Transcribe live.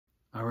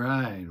All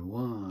right,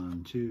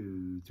 1,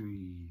 2,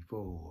 3,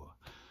 4.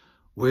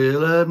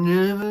 Well, I've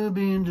never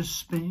been to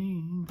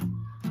Spain,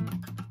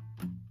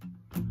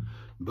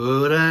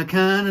 but I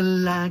kinda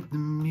like the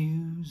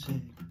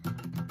music.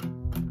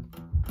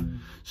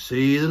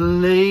 Say the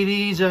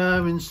ladies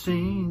are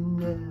insane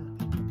there,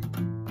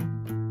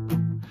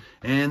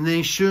 and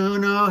they sure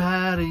know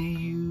how to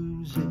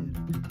use it.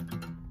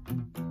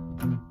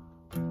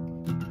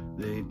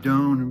 They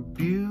don't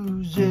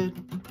abuse it,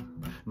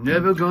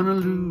 never gonna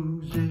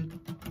lose it,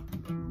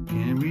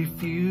 can't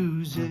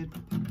refuse it.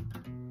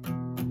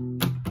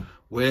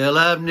 Well,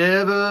 I've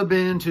never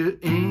been to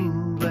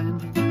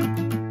England,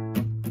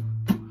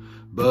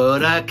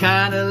 but I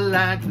kinda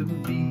like the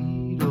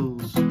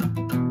Beatles.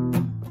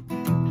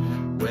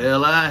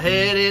 Well, I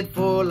headed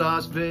for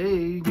Las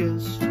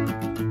Vegas,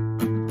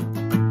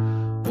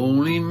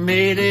 only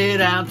made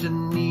it out to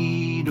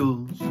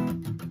Needles.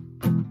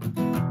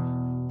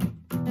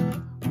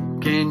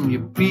 Can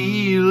you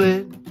feel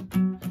it?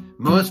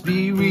 Must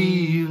be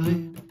real.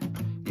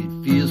 It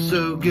feels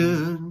so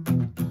good.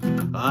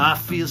 I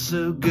feel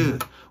so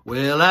good.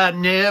 Well, I've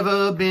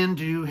never been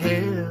to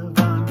heaven,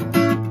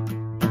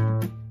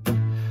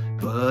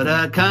 but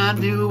I can't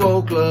do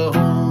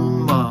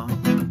Oklahoma.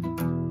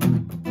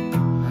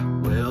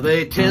 Well,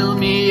 they tell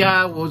me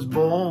I was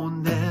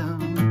born there,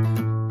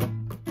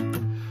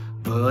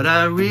 but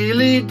I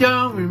really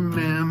don't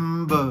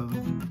remember.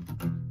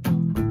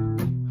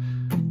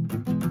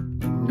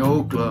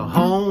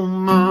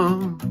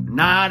 Oklahoma,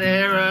 not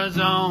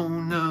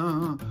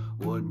Arizona.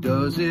 What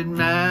does it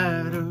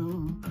matter?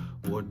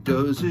 What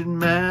does it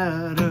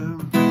matter?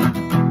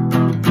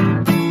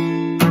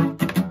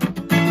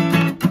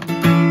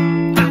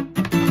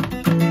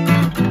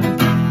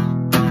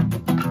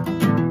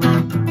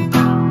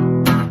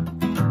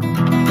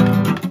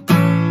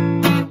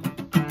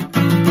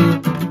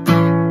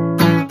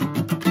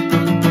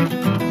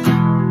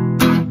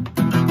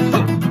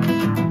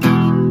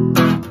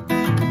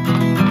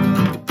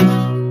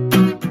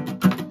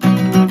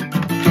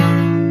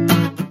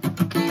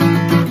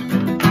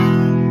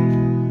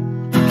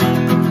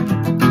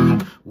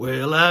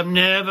 Well, I've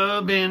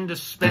never been to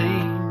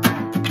Spain,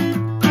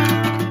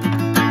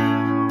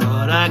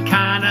 but I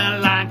kinda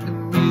like the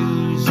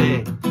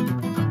music.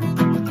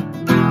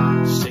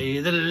 Say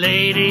the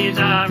ladies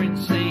are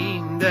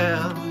insane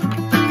there,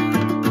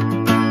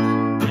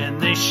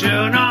 and they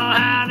sure know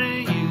how to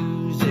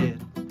use it.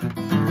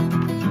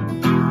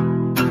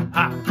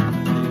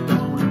 They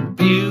don't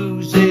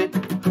abuse it,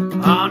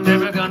 I'm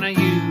never gonna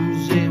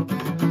use it,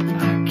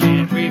 I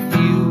can't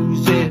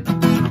refuse it.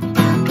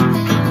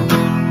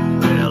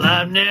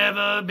 I've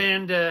never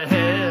been to